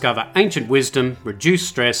forks. Discover ancient wisdom, reduce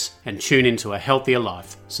stress and tune into a healthier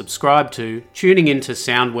life. Subscribe to Tuning Into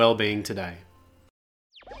Sound Wellbeing today.